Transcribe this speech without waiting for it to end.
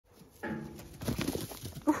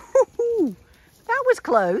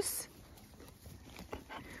close.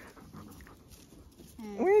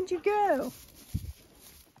 Where'd you go?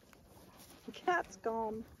 The cat's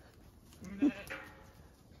gone.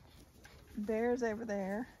 Bear's over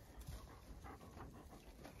there.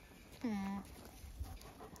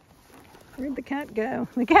 Where'd the cat go?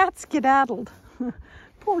 The cat skedaddled.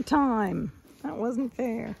 Poor Thyme. That wasn't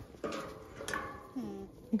fair.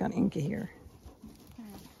 I got Inca here.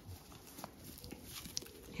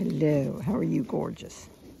 Hello. How are you, gorgeous?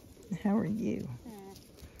 How are you?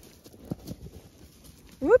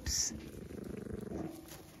 Whoops.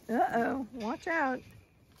 Uh-oh. Watch out.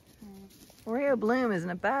 Oreobloom is in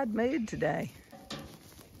a bad mood today.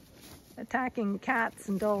 Attacking cats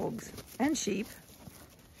and dogs and sheep.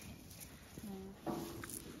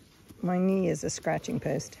 My knee is a scratching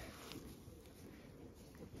post.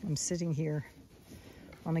 I'm sitting here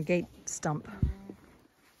on a gate stump.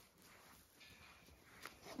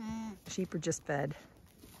 Sheep are just fed.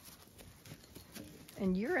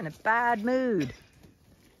 And you're in a bad mood.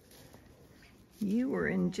 You were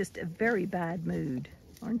in just a very bad mood,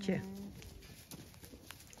 aren't you?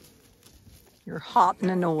 You're hot and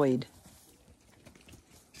annoyed.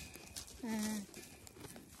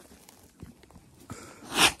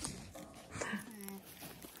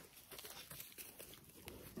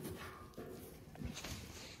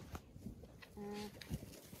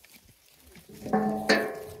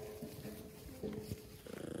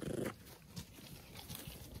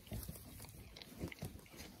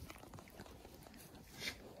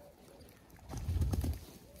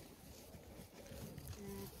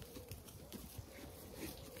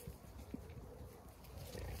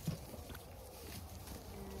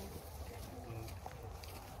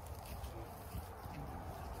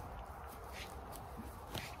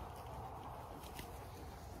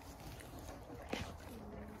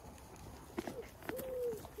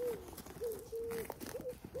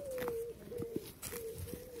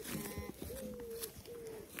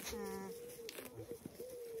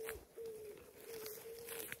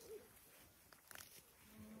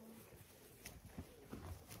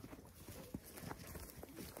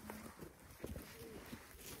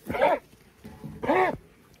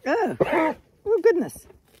 Oh goodness.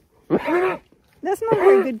 That's not a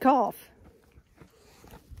very good cough.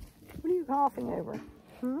 What are you coughing over?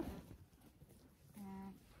 Hmm?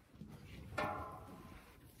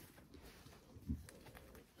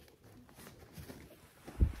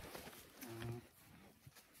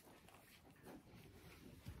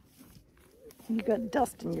 You got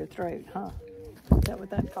dust in your throat, huh? Is that what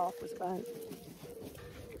that cough was about?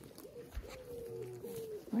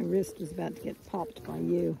 My wrist was about to get popped by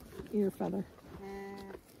you, ear feather.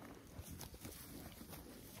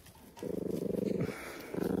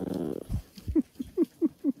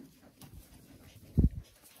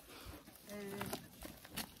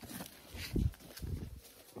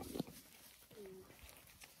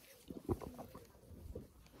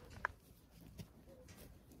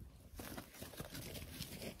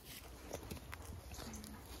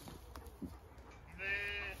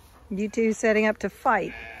 You two setting up to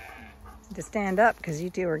fight, to stand up, because you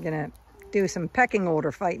two are going to do some pecking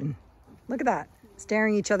order fighting. Look at that,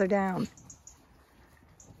 staring each other down.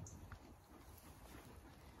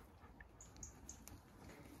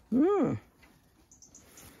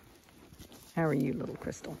 How are you, little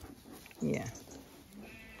crystal? Yeah.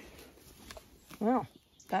 Well,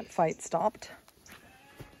 that fight stopped.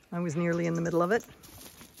 I was nearly in the middle of it.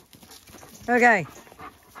 Okay.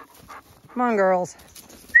 Come on, girls.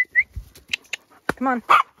 Come on.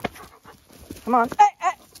 Come on. Hey,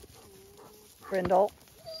 hey. Brindle.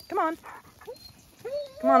 Come on.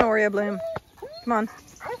 Come on, Oreobloom. Come on.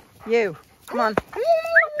 You. Come on.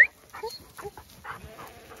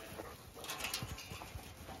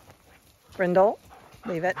 Brindle.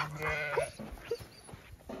 Leave it.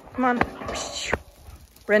 Come on.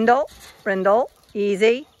 Brindle. Brindle.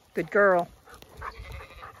 Easy. Good girl.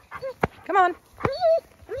 Come on.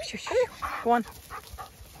 Go on.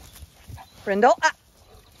 Brindle. Ah.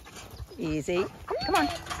 Easy. Come on.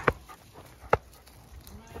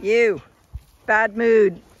 You. Bad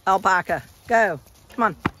mood, alpaca. Go. Come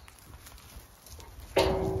on.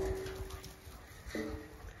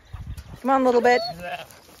 Come on, little bit.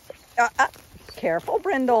 Careful,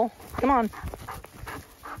 Brindle. Come on.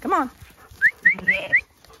 Come on.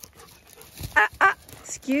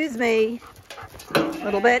 Excuse me.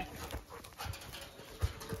 Little bit.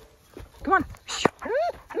 Come on.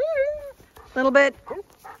 Little bit.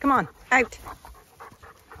 Come on. Out.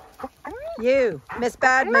 You. Miss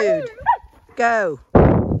Bad Mood. Go.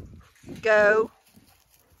 Go.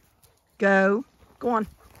 Go. Go on.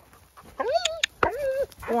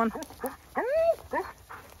 Go on.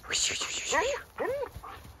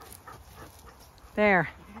 There.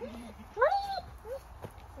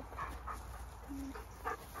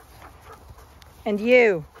 And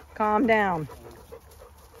you, calm down.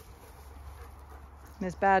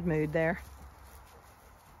 Miss Bad Mood there.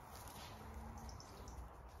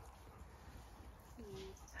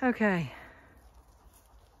 Okay.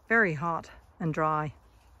 Very hot and dry.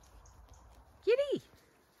 Kitty!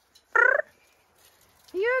 Are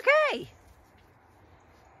you okay?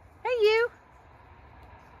 Hey, you!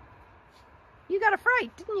 You got a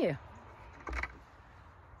fright, didn't you?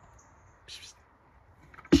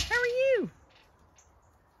 How are you?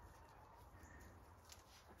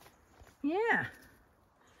 Yeah.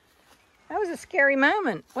 That was a scary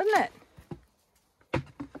moment, wasn't it?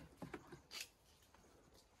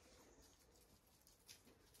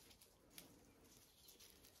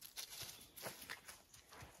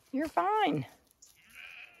 You're fine.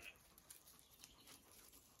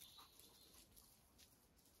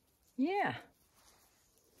 Yeah.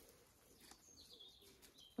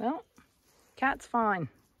 Well, cat's fine.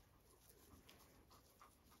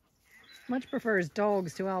 Much prefers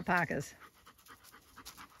dogs to alpacas.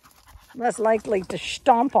 Less likely to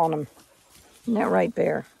stomp on them. Isn't that right,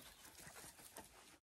 Bear?